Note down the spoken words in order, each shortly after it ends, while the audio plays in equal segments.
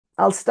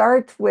I'll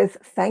start with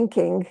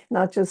thanking,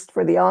 not just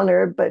for the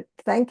honor, but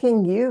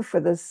thanking you for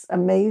this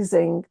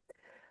amazing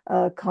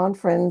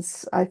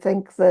conference. I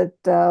think that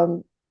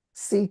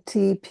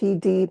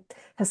CTPD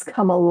has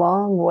come a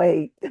long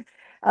way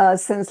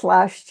since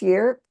last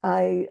year.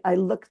 I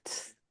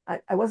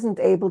wasn't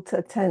able to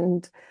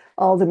attend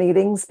all the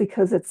meetings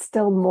because it's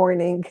still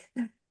morning.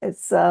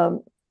 It's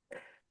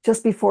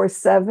just before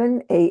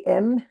 7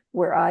 a.m.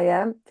 where I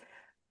am.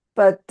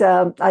 But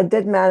I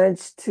did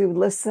manage to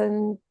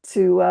listen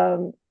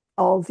to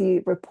all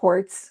the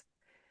reports,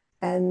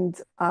 and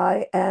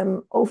I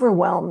am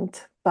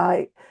overwhelmed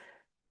by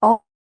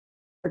all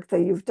the work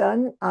that you've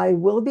done. I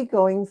will be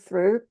going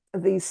through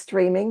the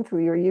streaming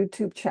through your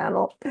YouTube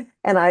channel,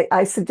 and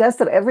I suggest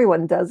that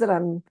everyone does it.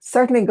 I'm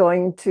certainly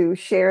going to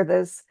share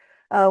this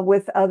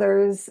with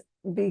others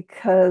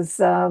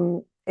because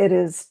it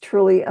is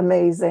truly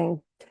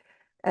amazing.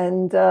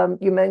 And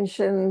you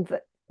mentioned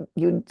that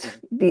you'd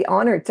be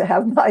honored to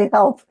have my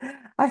help.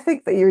 I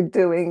think that you're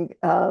doing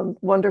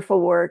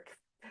wonderful work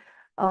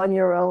on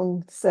your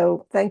own.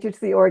 So thank you to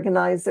the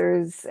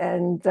organizers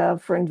and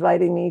for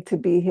inviting me to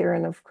be here,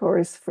 and of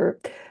course for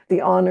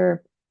the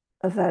honor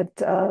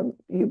that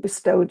you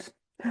bestowed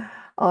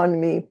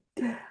on me.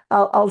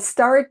 I'll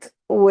start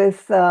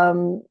with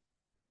a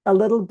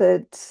little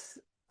bit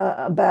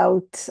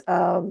about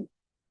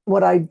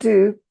what I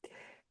do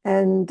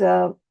and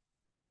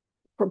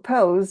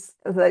propose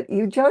that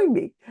you join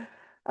me.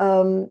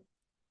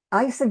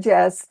 I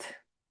suggest,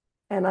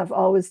 and I've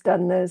always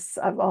done this,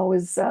 I've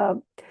always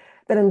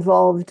been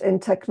involved in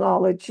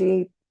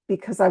technology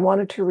because I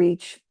wanted to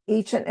reach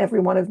each and every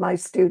one of my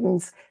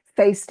students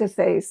face to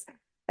face.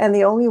 And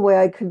the only way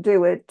I could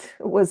do it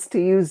was to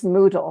use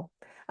Moodle,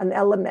 an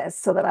LMS,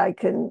 so that I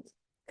can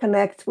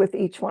connect with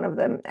each one of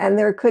them. And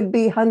there could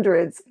be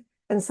hundreds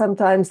and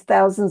sometimes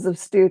thousands of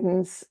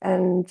students,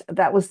 and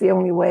that was the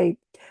only way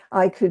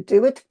I could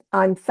do it.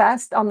 I'm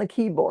fast on the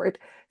keyboard,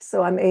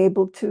 so I'm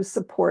able to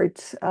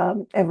support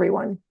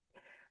everyone.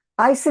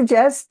 I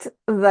suggest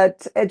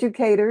that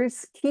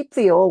educators keep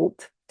the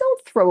old.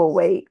 Don't throw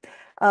away,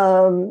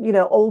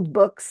 old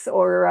books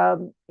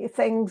or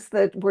things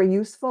that were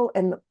useful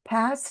in the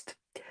past,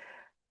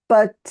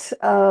 but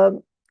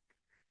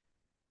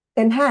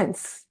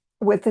enhance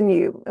with the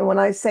new. And when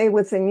I say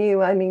with the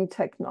new, I mean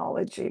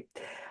technology.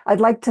 I'd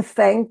like to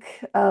thank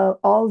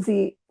all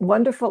the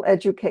wonderful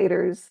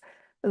educators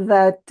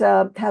that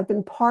have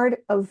been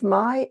part of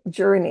my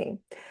journey.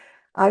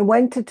 I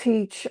went to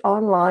teach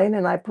online,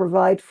 and I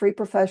provide free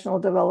professional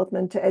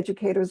development to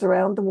educators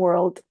around the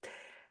world.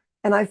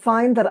 And I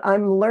find that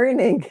I'm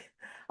learning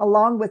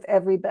along with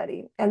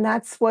everybody. And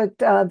that's what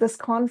this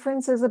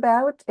conference is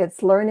about.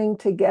 It's learning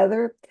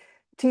together,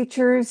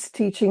 teachers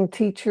teaching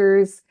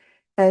teachers,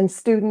 and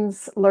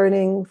students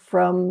learning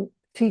from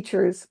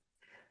teachers.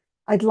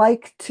 I'd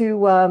like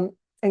to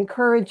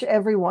encourage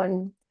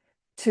everyone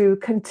to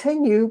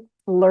continue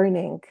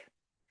learning.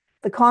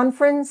 The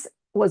conference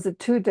was a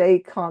 2-day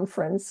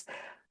conference,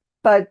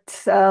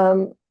 but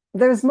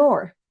there's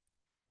more,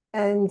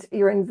 and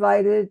you're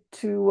invited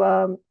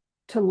to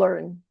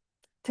learn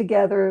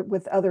together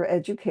with other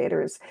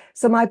educators.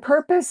 So my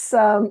purpose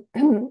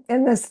in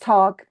this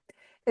talk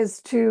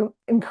is to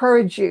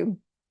encourage you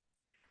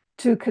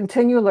to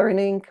continue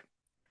learning,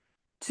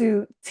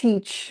 to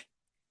teach,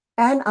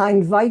 and I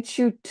invite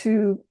you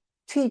to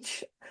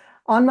teach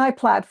on my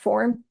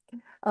platform.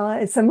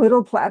 It's a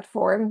Moodle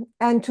platform,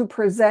 and to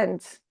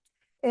present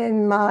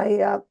in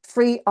my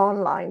free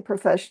online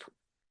professional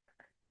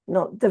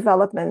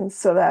development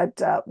so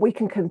that we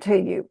can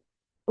continue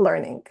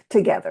learning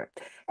together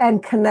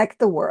and connect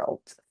the world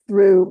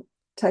through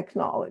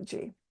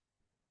technology.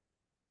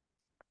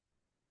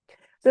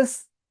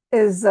 This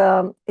is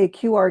a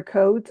QR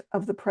code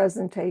of the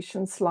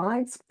presentation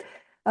slides.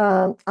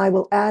 I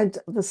will add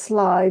the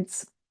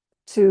slides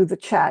to the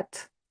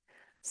chat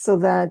so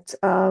that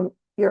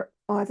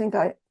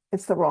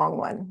it's the wrong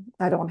one.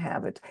 I don't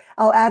have it.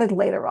 I'll add it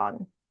later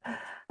on.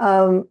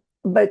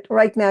 But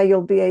right now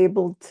you'll be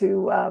able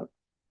to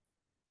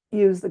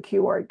use the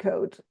QR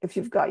code if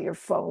you've got your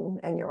phone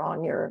and you're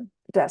on your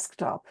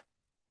desktop.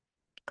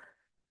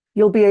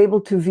 You'll be able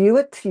to view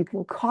it. You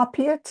can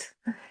copy it.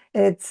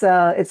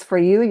 It's for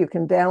you. You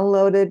can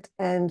download it,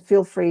 and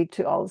feel free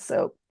to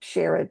also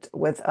share it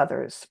with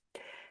others.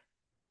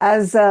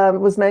 As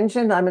was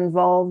mentioned, I'm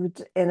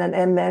involved in an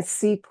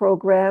MSc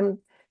program,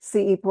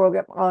 CE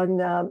program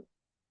on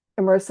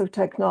immersive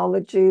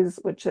technologies,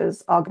 which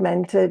is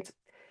augmented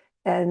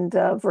and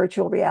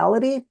virtual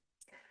reality.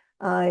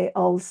 I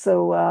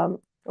also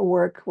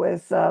work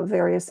with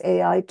various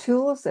AI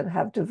tools and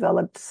have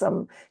developed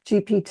some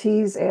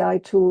GPTs, AI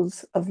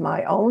tools of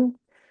my own,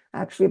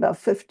 actually about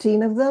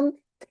 15 of them.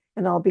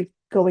 And I'll be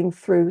going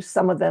through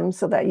some of them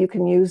so that you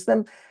can use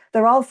them.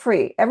 They're all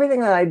free.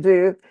 Everything that I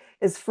do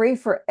is free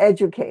for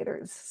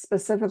educators,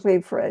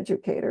 specifically for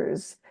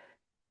educators.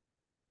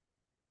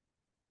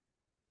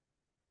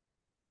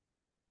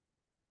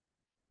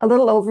 A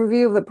little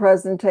overview of the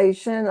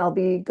presentation. I'll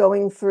be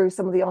going through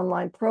some of the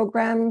online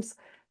programs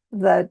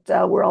that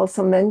were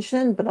also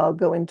mentioned, but I'll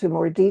go into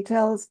more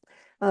details.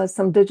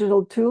 Some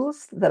digital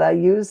tools that I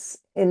use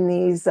in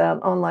these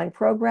online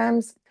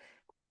programs,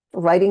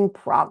 writing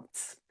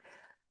prompts.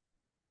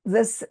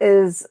 This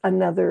is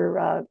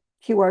another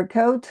QR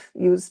code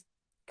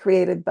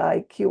created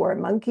by QR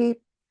Monkey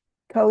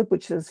code,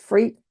 which is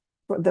free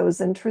for those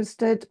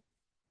interested.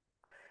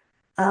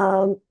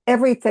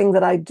 Everything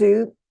that I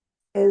do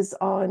is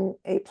on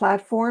a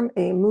platform,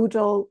 a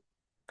Moodle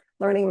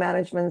learning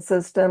management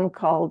system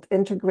called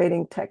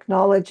Integrating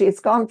Technology. It's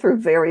gone through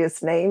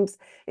various names.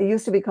 It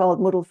used to be called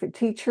Moodle for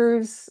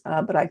Teachers,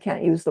 but I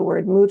can't use the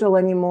word Moodle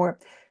anymore.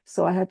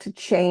 So I had to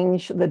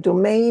change the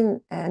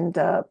domain and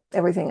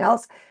everything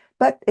else,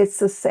 but it's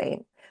the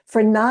same.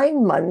 For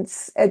 9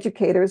 months,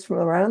 educators from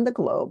around the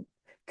globe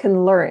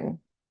can learn,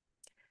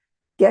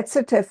 get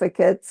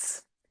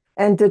certificates,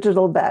 and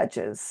digital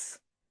badges.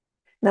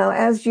 Now,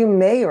 as you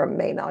may or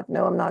may not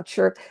know, I'm not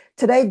sure,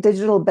 today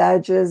digital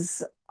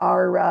badges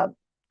are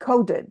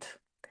coded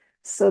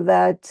so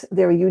that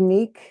they're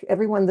unique.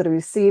 Everyone that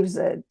receives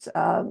it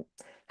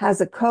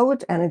has a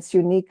code and it's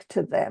unique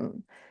to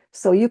them.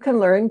 So you can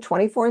learn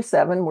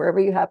 24/7 wherever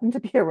you happen to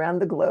be around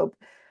the globe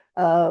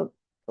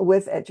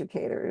with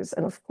educators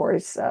and, of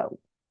course,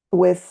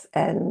 with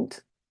and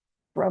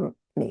from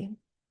me.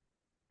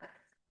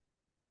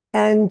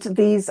 And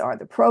these are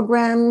the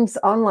programs,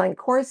 online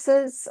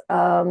courses.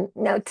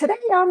 Now, today,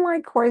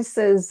 online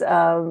courses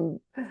are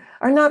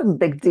not a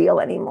big deal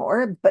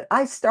anymore, but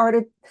I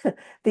started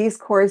these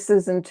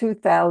courses in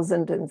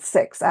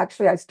 2006.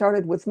 Actually, I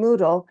started with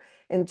Moodle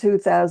in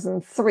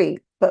 2003,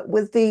 but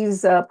with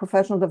these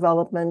professional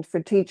development for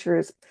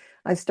teachers,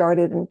 I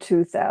started in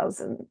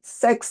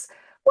 2006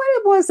 when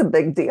it was a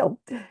big deal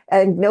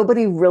and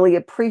nobody really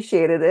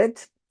appreciated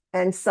it.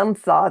 And some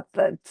thought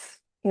that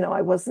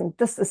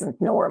this isn't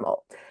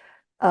normal.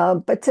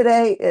 But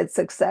today it's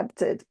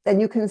accepted.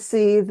 And you can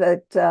see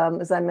that,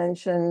 as I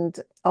mentioned,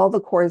 all the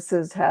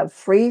courses have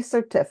free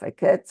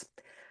certificates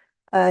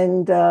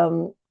and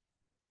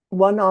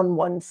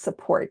one-on-one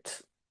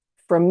support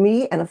from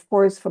me and, of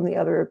course, from the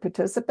other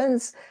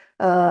participants.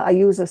 I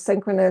use a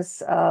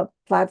synchronous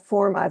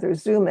platform, either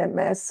Zoom,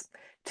 MS,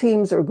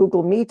 Teams, or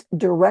Google Meet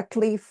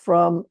directly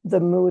from the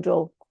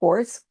Moodle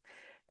course.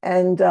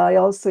 And I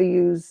also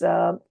use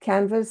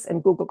Canvas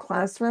and Google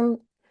Classroom,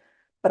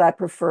 but I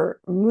prefer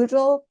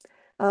Moodle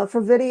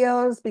for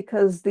videos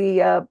because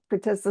the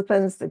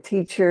participants, the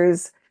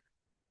teachers,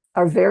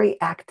 are very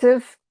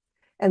active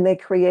and they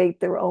create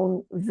their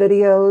own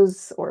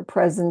videos or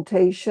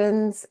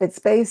presentations. It's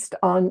based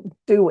on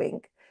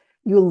doing.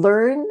 You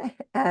learn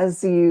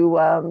as you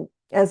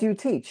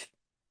teach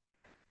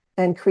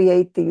and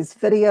create these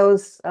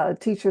videos.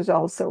 Teachers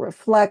also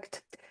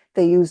reflect.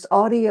 They use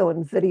audio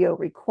and video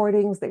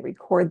recordings. They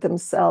record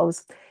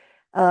themselves.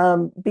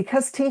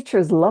 Because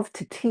teachers love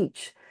to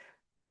teach,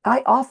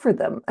 I offer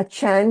them a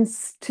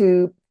chance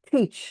to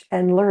teach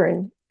and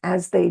learn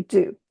as they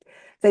do.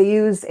 They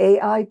use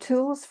AI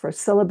tools for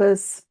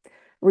syllabus,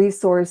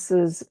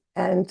 resources,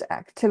 and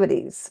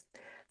activities.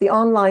 The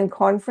online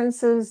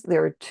conferences,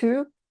 there are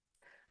two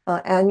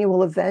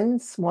annual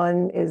events.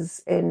 One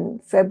is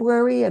in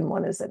February and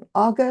one is in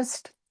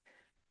August.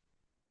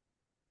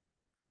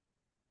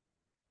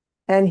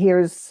 And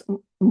here's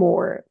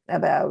more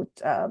about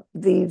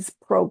these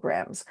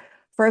programs.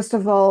 First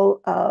of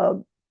all,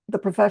 the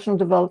professional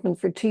development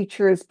for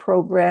teachers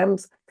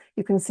programs.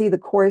 You can see the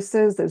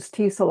courses. There's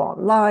TESOL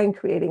Online,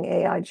 creating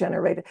AI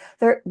generated.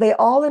 They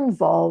all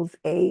involve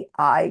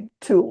AI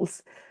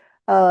tools.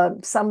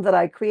 Some that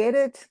I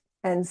created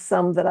and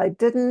some that I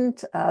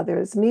didn't.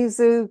 There's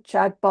Mizu,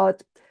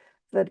 chatbot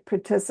that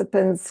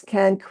participants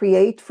can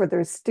create for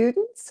their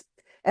students.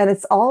 And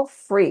it's all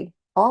free.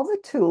 All the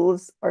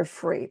tools are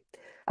free.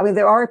 I mean,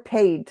 there are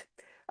paid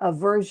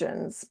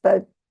versions,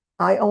 but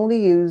I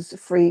only use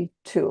free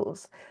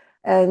tools.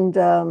 And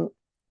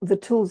the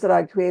tools that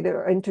I created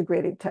are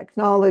integrating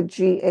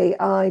technology,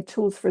 AI,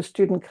 tools for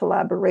student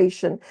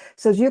collaboration.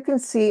 So as you can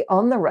see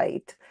on the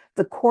right,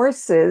 the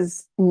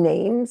courses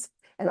names,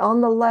 and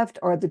on the left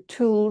are the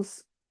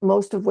tools,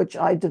 most of which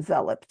I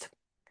developed.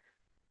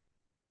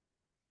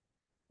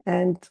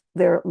 And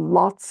there are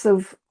lots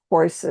of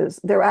courses.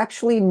 There are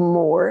actually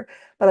more,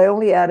 but I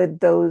only added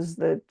those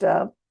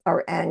that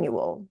are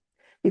annual.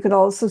 You can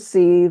also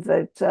see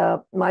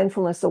that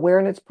mindfulness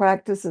awareness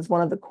practice is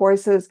one of the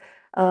courses.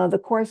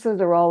 The courses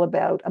are all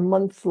about a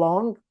month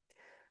long,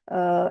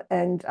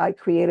 and I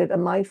created a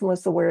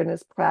mindfulness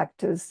awareness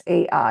practice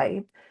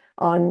AI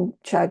on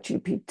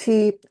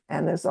ChatGPT,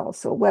 and there's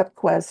also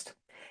WebQuest,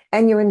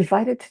 and you're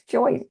invited to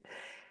join.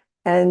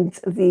 And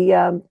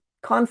the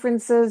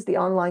conferences, the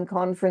online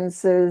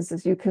conferences,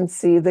 as you can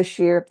see this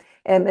year,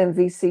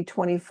 MMVC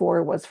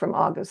 24 was from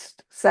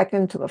August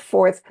 2nd to the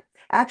 4th.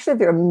 Actually,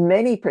 there are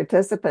many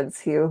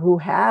participants here who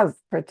have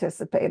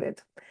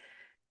participated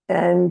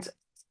and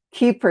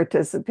keep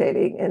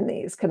participating in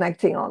these,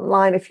 connecting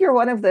online. If you're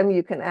one of them,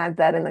 you can add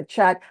that in the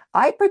chat.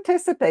 I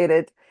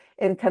participated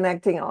in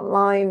Connecting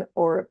Online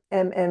or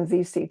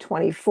MMVC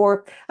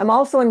 24. I'm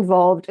also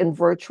involved in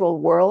Virtual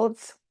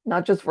Worlds,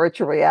 not just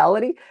virtual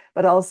reality,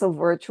 but also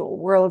virtual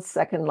worlds,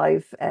 Second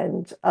Life,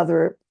 and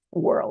other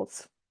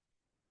worlds.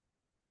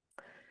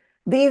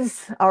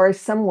 These are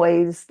some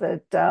ways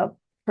that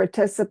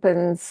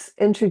participants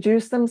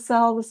introduce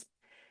themselves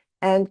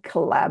and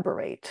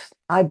collaborate.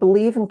 I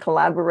believe in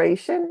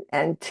collaboration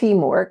and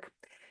teamwork.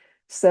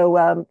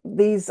 So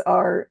these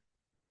are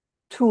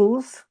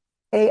tools,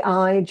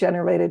 AI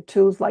generated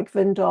tools like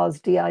Vindaw's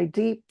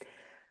DID.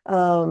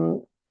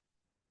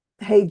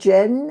 Hey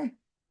Jen,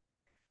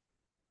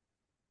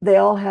 they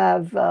all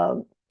have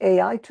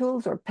AI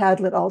tools, or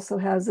Padlet also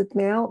has it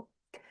now.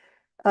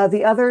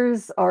 The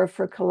others are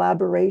for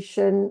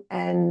collaboration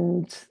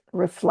and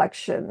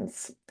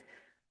reflections.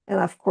 And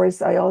of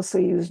course, I also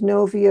use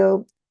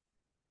Novio.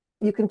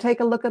 You can take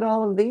a look at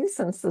all of these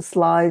since the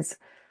slides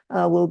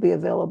will be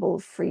available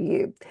for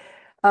you.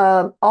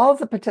 All of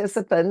the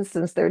participants,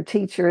 since they're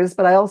teachers,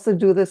 but I also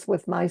do this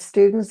with my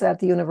students at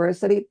the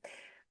university,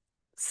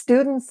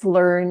 students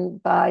learn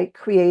by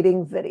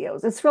creating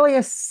videos. It's really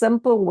a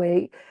simple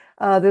way.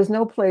 There's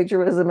no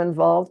plagiarism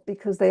involved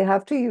because they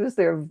have to use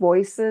their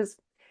voices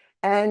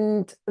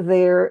and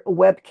their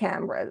web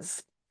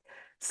cameras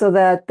so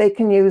that they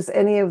can use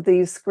any of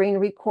these screen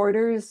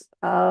recorders.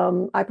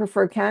 I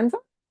prefer Canva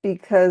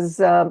because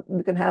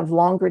you can have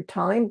longer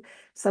time.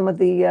 Some of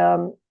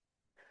the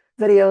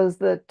videos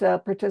that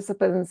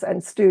participants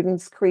and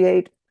students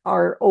create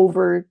are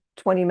over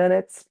 20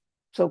 minutes.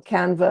 So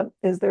Canva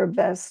is their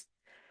best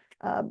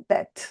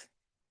bet.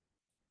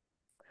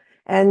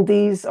 And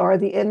these are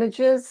the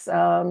images.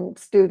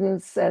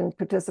 Students and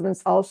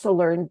participants also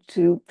learn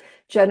to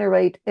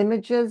generate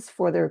images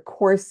for their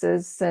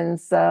courses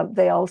since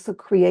they also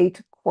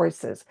create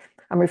courses.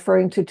 I'm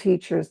referring to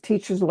teachers.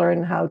 Teachers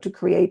learn how to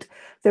create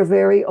their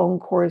very own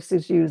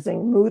courses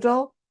using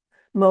Moodle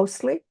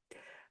mostly,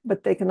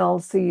 but they can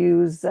also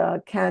use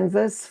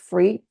Canvas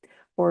free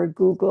or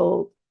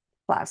Google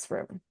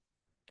Classroom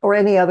or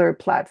any other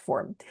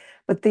platform.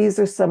 But these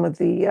are some of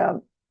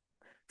the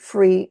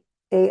free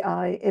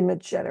AI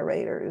image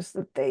generators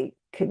that they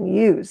can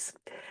use.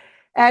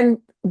 And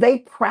they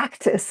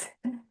practice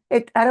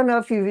it. I don't know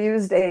if you've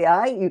used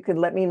AI, you can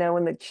let me know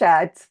in the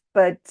chat,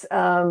 but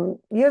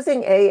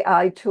using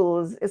AI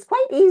tools is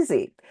quite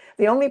easy.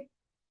 The only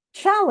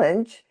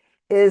challenge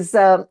is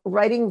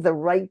writing the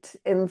right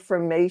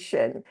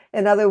information.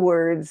 In other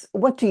words,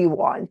 what do you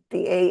want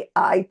the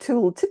AI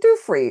tool to do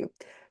for you?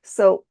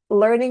 So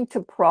learning to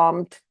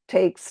prompt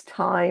takes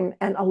time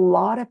and a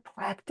lot of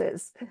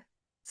practice.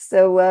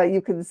 So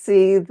you can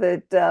see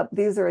that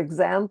these are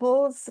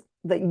examples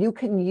that you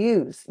can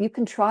use. You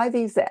can try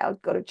these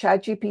out. Go to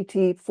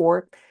ChatGPT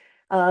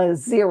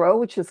 4.0,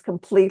 which is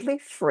completely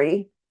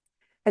free,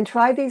 and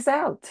try these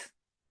out.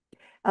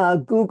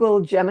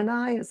 Google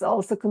Gemini is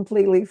also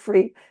completely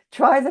free.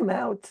 Try them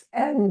out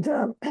and,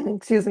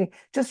 excuse me,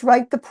 just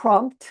write the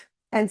prompt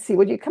and see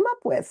what you come up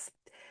with.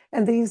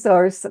 And these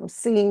are some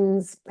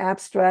scenes,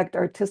 abstract,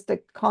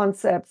 artistic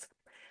concepts.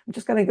 I'm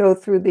just going to go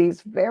through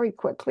these very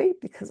quickly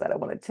because I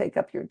don't want to take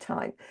up your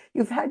time.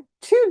 You've had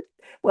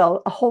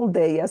a whole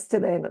day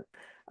yesterday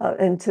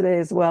and today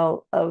as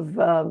well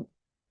of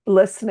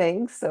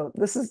listening. So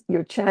this is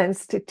your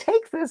chance to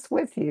take this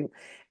with you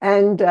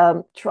and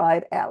try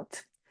it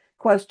out.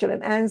 Question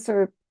and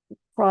answer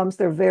prompts,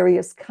 there are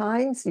various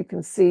kinds. You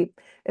can see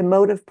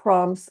emotive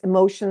prompts.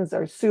 Emotions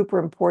are super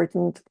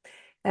important.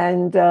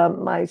 And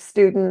my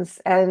students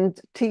and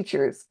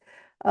teachers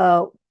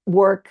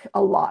work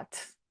a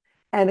lot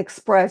and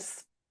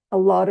express a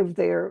lot of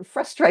their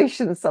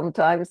frustration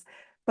sometimes,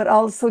 but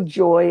also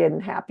joy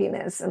and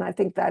happiness. And I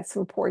think that's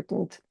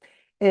important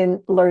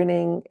in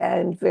learning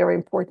and very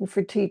important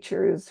for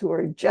teachers who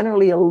are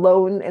generally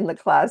alone in the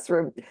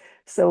classroom.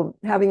 So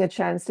having a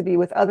chance to be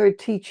with other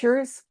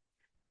teachers,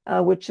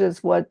 which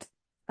is what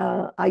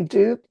I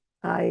do,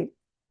 I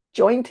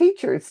join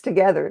teachers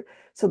together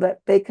so that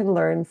they can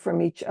learn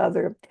from each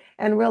other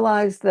and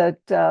realize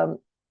that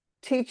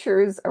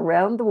teachers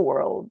around the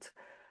world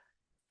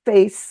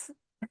face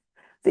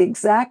the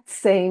exact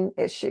same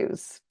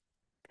issues.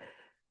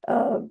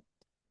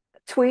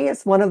 TWE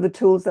is one of the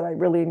tools that I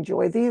really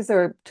enjoy. These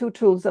are two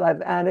tools that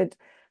I've added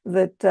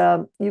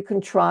that you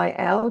can try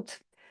out.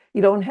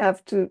 You don't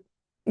have to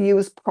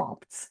use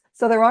prompts.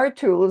 So there are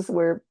tools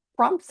where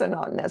prompts are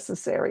not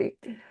necessary,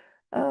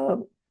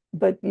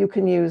 but you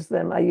can use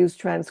them. I use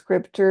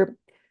Transcriptor.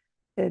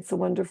 It's a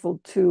wonderful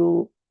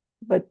tool,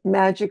 but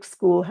Magic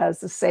School has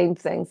the same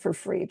thing for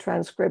free.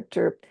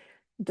 Transcriptor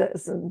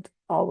doesn't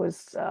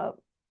always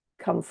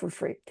come for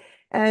free.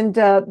 And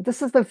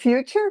this is the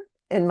future,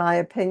 in my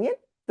opinion.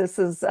 This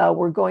is,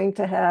 we're going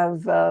to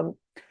have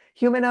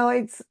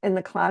humanoids in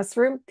the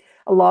classroom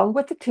along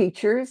with the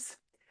teachers,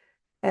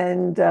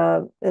 and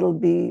it'll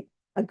be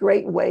a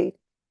great way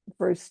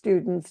for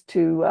students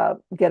to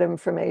get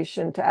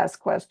information, to ask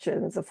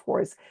questions, of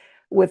course,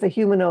 with a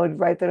humanoid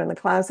right there in the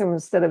classroom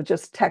instead of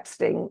just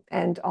texting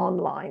and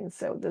online.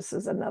 So this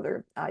is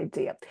another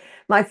idea.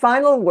 My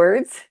final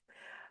words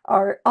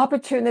are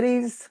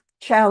opportunities,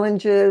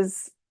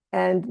 challenges,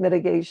 and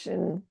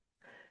mitigation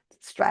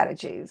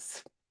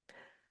strategies.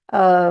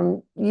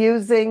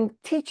 using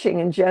teaching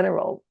in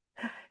general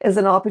as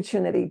an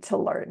opportunity to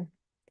learn,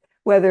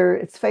 whether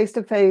it's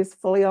face-to-face,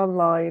 fully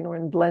online, or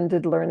in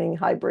blended learning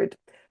hybrid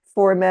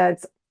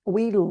formats.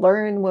 We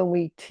learn when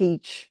we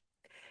teach,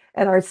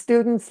 and our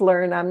students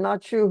learn. I'm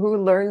not sure who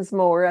learns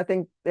more. I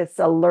think it's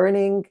a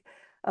learning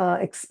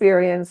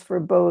experience for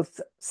both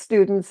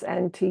students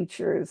and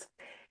teachers.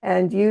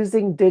 And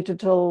using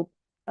digital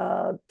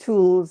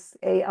tools,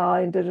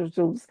 AI and digital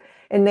tools,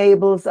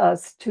 enables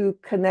us to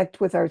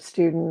connect with our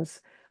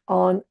students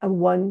on a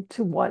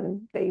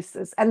one-to-one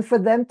basis, and for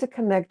them to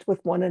connect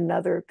with one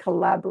another,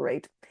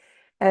 collaborate,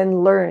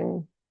 and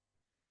learn.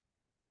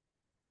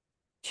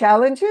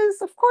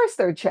 Challenges, of course,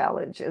 there are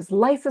challenges.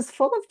 Life is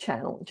full of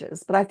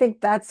challenges, but I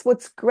think that's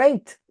what's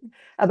great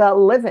about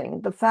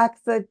living, the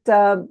fact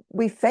that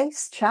we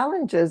face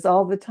challenges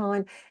all the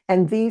time.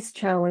 And these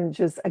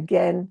challenges,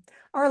 again,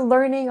 are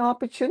learning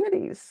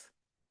opportunities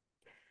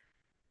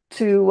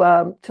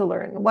to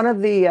learn. One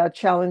of the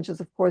challenges,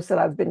 of course, that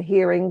I've been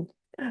hearing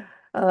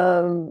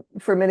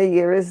for many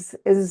years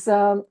is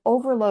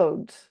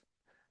overload,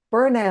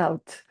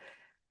 burnout.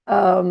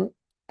 Um,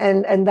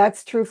 and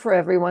that's true for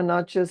everyone,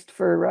 not just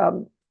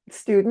for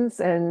students,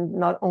 and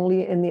not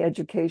only in the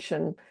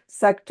education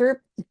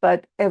sector,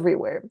 but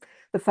everywhere.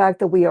 The fact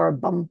that we are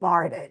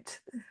bombarded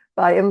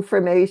by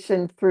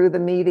information through the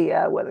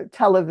media, whether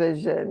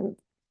television,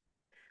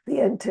 the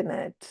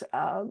internet,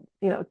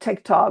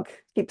 TikTok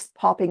keeps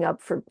popping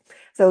up for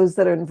those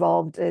that are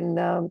involved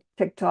in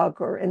TikTok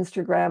or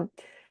Instagram,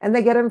 and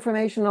they get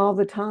information all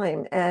the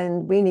time.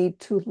 And we need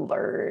to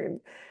learn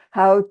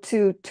how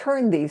to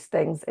turn these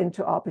things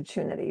into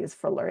opportunities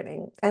for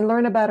learning and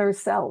learn about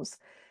ourselves,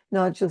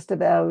 not just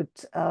about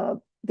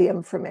the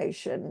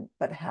information,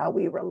 but how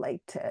we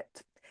relate to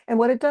it and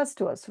what it does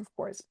to us, of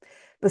course.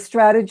 The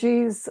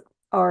strategies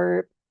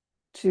are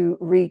to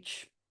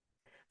reach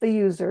the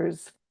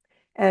users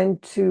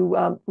and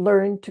to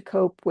learn to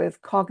cope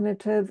with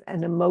cognitive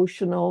and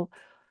emotional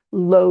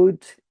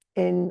load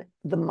in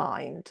the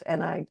mind.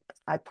 And I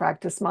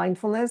practice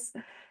mindfulness.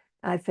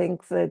 I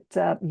think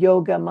that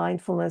yoga,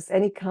 mindfulness,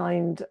 any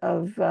kind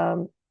of,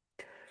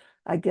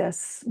 I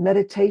guess,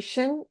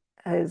 meditation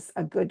is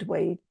a good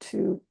way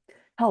to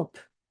help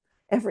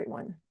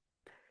everyone.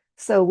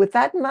 So with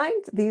that in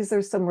mind, these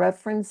are some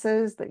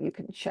references that you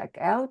can check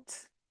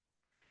out.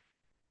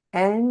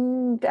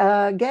 And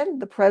again,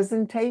 the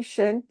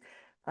presentation,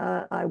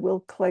 I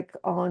will click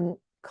on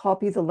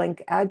copy the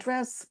link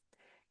address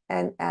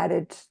and add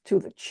it to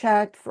the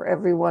chat for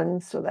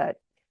everyone so that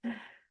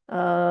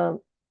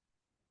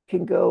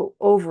can go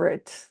over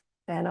it.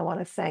 And I want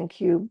to thank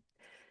you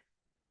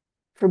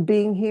for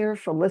being here,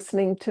 for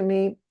listening to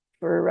me,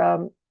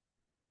 for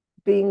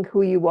being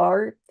who you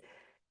are,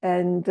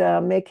 and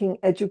making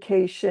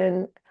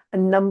education a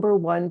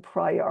 #1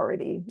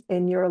 priority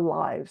in your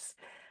lives.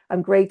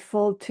 I'm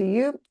grateful to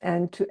you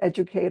and to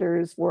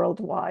educators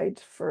worldwide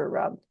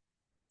for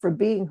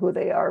being who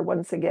they are.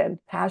 Once again,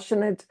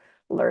 passionate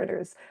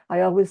learners.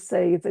 I always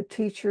say that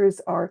teachers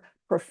are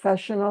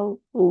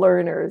professional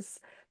learners.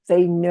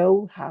 They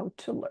know how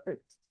to learn.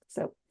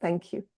 So thank you.